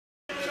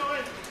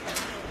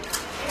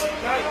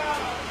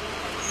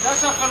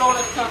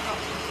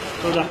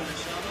تفضل.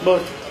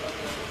 بوت.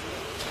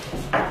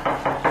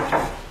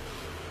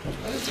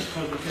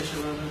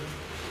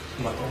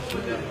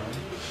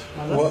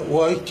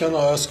 Why can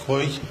I ask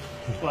why?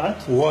 What?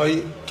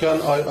 Why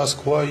can I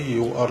ask why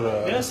you are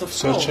Yes, of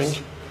searching?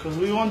 course. Because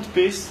we want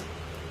peace,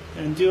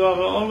 and you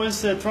are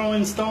always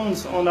throwing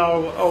stones on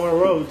our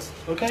roads.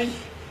 Okay?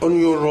 On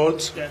your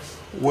roads? Yes.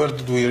 Where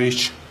did we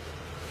reach?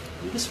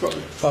 This road.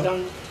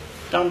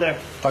 Down there.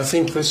 I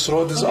think this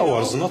road is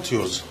ours, not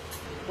yours.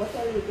 What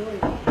are you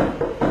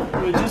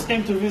doing? We just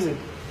came to visit.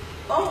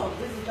 Oh,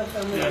 visit a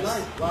family Yes.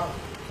 life. Wow.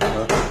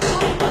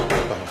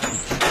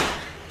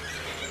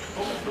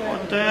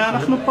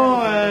 אנחנו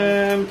פה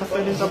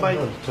מתפעלים את הבית.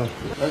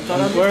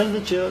 Where is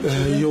the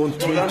children? You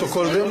want me to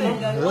call them?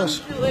 Yes.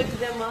 To wake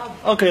them up.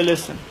 Okay,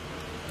 listen.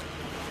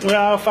 We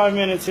are 5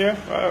 minutes here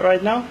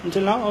right now,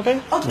 until now, okay?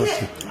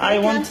 Okay. I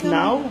want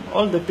now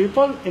all the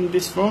people in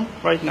this room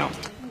right now.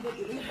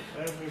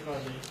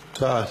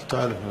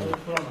 تعال.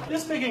 You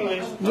speak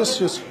English.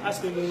 Yes. I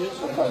speak English.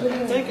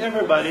 Take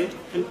everybody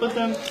and put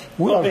them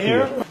We are over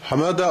here.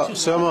 Hamada,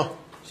 Sama.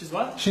 She's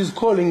what? She's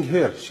calling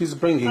here. She's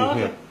bringing Oh, okay.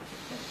 here.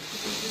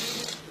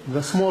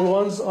 The small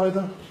ones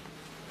either.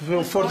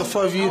 For the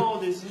 5 years. How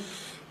old is he?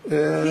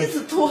 He's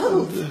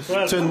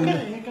 12. 10.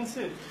 Okay, you can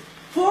sit.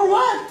 For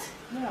what?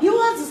 He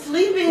was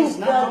sleeping.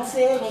 God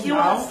sake. He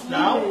was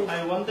Now, sleeping.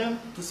 I want them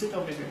to sit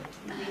over here.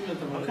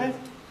 Okay?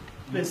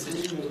 Please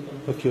sit.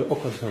 Okay,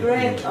 اقعد هنا.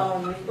 Great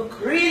army.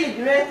 Really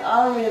great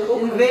army.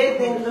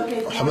 Invading,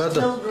 looking for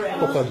حمادة children.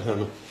 اقعد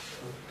هنا.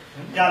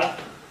 يلا.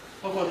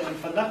 اقعد من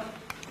فضلك.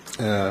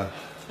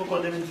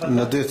 اقعد من فضلك.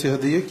 ناديتي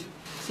هديك؟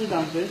 Sit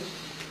down, please.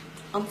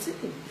 I'm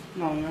sitting.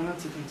 No, you're not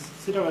sitting.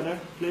 Sit over there,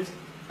 please.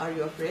 Are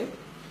you afraid?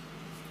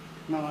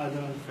 No, I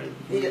don't afraid.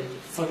 Yes.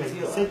 Okay,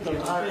 You sit are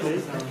down,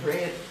 please.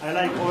 afraid. I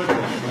like order.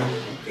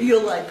 You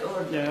like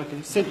order. Yeah, okay.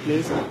 Sit,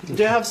 please. Do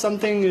you have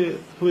something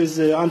who is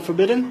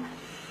unforbidden?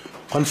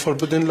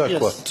 Unforbidden like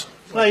Yes. what?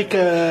 Like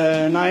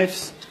knives,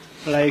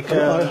 like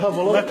I have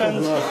a lot of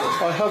weapons.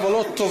 knives. I have a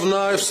lot of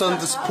knives and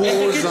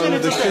spoons and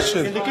the In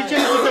kitchen. the kitchen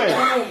is okay.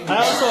 I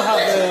also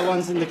have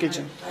ones in the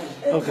kitchen.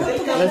 Okay,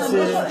 let's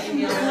see.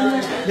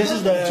 This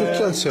is the You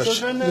can search.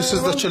 children, This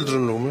is the room?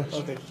 children room. Yes.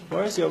 Okay,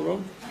 where is your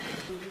room?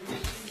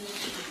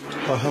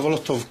 I have a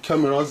lot of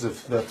cameras if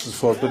that is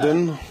forbidden.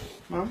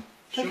 Ma'am?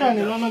 Do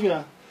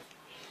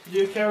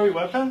you carry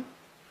weapon?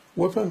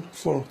 Weapon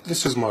for this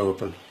is my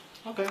weapon.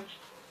 Okay.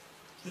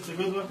 It's a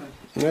good weapon.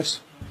 Yes.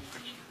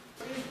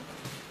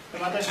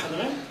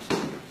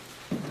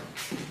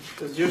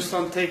 Does your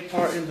son take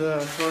part in the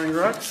throwing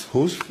rocks?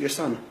 Whose? Your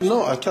son.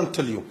 No, I can't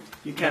tell you.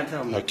 You can't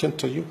tell me. I can't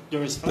tell you.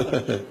 You're his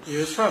father. You're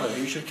his father.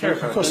 You should care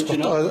for Of him. course, Don't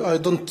you but know? I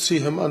don't see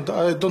him and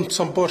I don't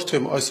support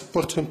him. I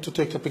support him to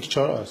take a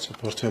picture. I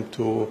support him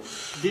to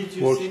Did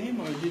you work. see him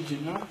or did you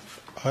not?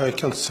 I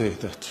can't say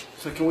that.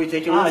 So can we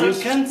take him with you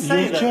us? Can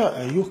say you that.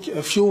 can,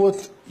 if you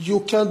want, you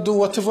can do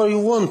whatever you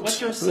want.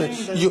 What you're saying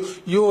that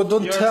you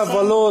don't your have a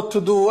son- law to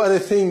do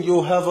anything.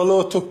 You have a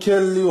law to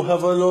kill. You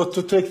have a law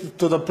to take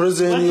to the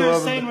prison. What you you're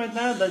have saying right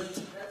now that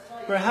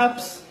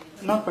perhaps,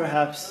 not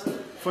perhaps,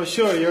 for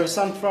sure your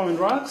son throwing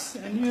rocks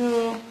and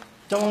you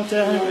don't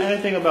tell him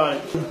anything about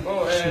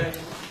it.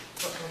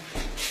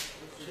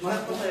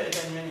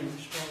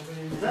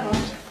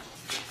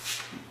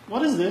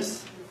 What is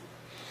this?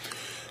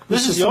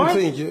 This is yours?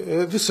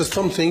 something. This is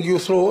something you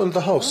throw in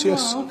the house.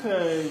 Yes. Oh,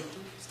 okay.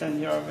 Stand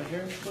here over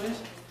here, please.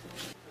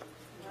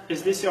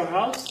 Is this your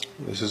house?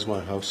 This is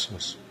my house.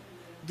 Yes.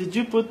 Did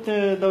you put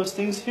those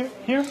things here?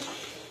 Here?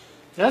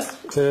 Yes?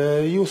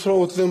 You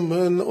throw them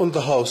on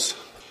the house.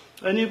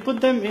 And you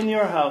put them in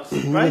your house,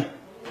 right?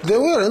 They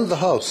were in the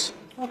house.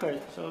 Okay,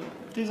 so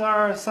these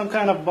are some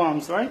kind of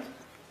bombs, right?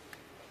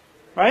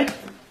 Right?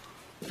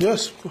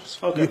 Yes, of course.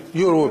 Okay.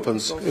 Your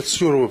weapons. It's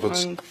your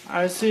weapons. And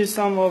I see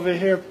some over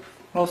here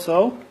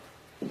also.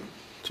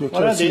 You What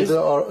are can see these? they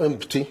are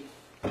empty.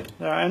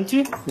 They are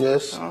empty.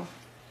 Yes. Oh.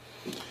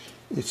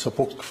 It's a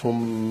book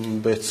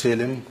from Beit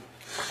Selim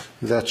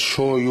that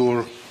show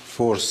your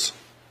force.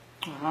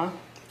 Uh-huh.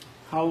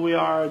 How we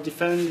are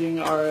defending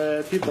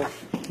our people.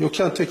 You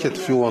can take it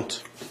if you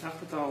want.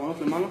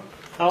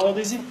 How old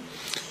is he?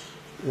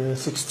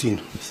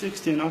 16.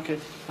 16, okay.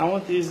 I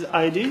want his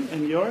ID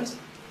and yours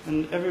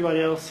and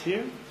everybody else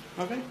here.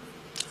 Okay?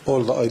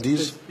 All the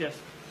IDs. Yes.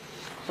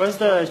 Where's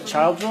the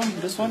child room?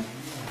 This one?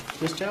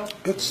 This child?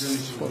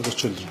 It's for the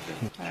children.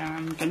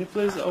 Can you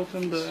please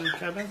open the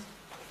cabin?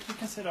 You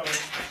can sit over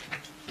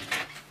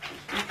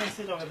there. You can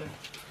sit over there.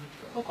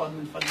 اقعد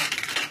من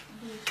فضلك.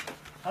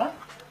 ها؟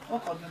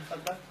 اقعد من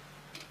فضلك.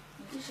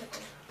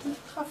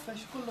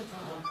 تخفش كله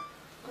تمام.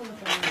 كله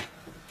تمام.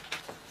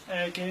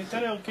 Can you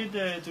tell your kid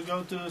to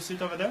go to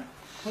sit over there,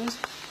 please?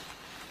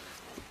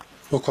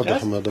 اقعد يا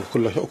Yes? حماده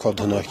كله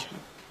اقعد هناك.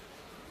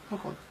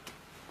 اقعد.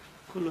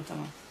 كله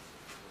تمام.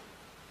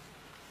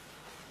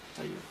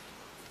 طيب.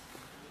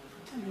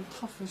 طيب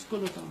تخفش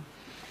كله تمام.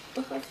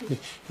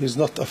 He's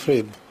not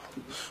afraid.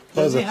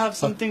 Does he have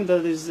something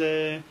that is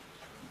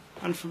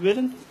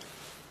unforbidden?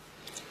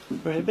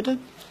 Prohibited?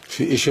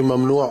 في إشي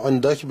ممنوع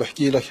عندك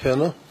بحكي لك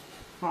هنا.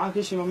 معاك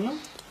شيء ممنوع؟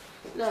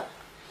 لا.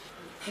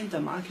 أنت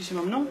معاك شيء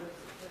ممنوع؟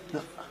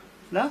 لا.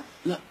 لا؟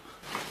 لا.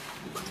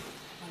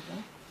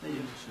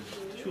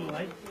 شو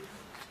هاي؟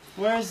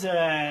 Where's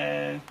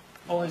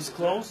all his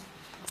clothes?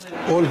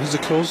 All his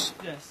clothes.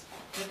 Yes.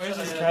 Where's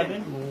his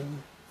cabin?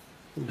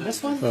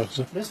 This one?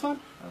 So. This one?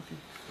 Okay.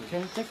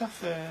 Can you take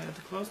off the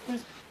clothes,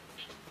 please?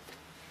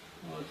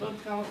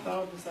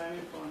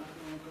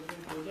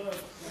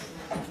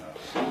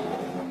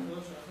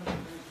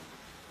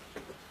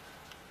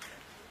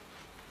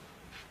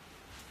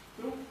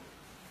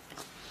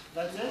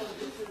 That's it?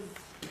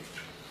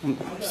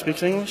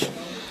 Speaks English?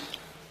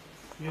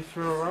 You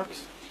throw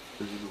rocks?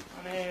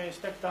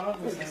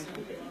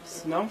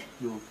 No?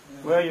 No.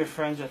 Where are your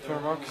friends that throw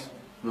rocks?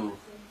 No.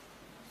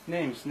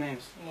 Names. No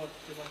names.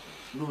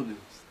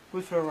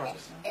 Who throw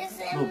rocks?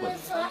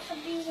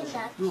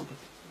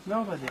 Nobody.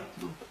 Nobody.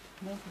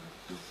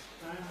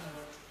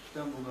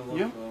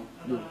 You?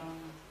 No.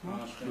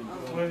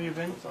 Where have you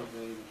been?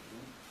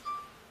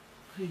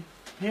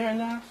 Here in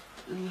the house?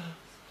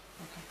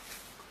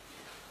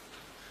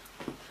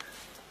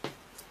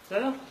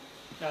 Settle?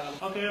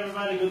 Okay,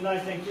 everybody, good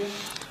night, thank you.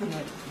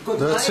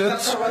 That's it.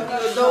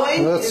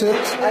 That's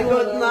it. A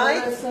good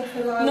night.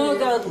 No,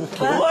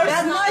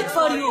 bad night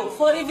for you,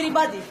 for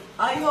everybody.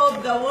 I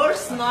hope the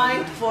worst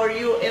night for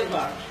you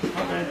ever.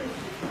 Okay.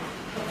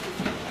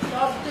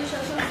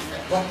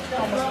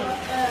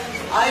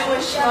 I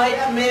wish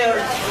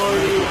nightmares for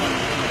you.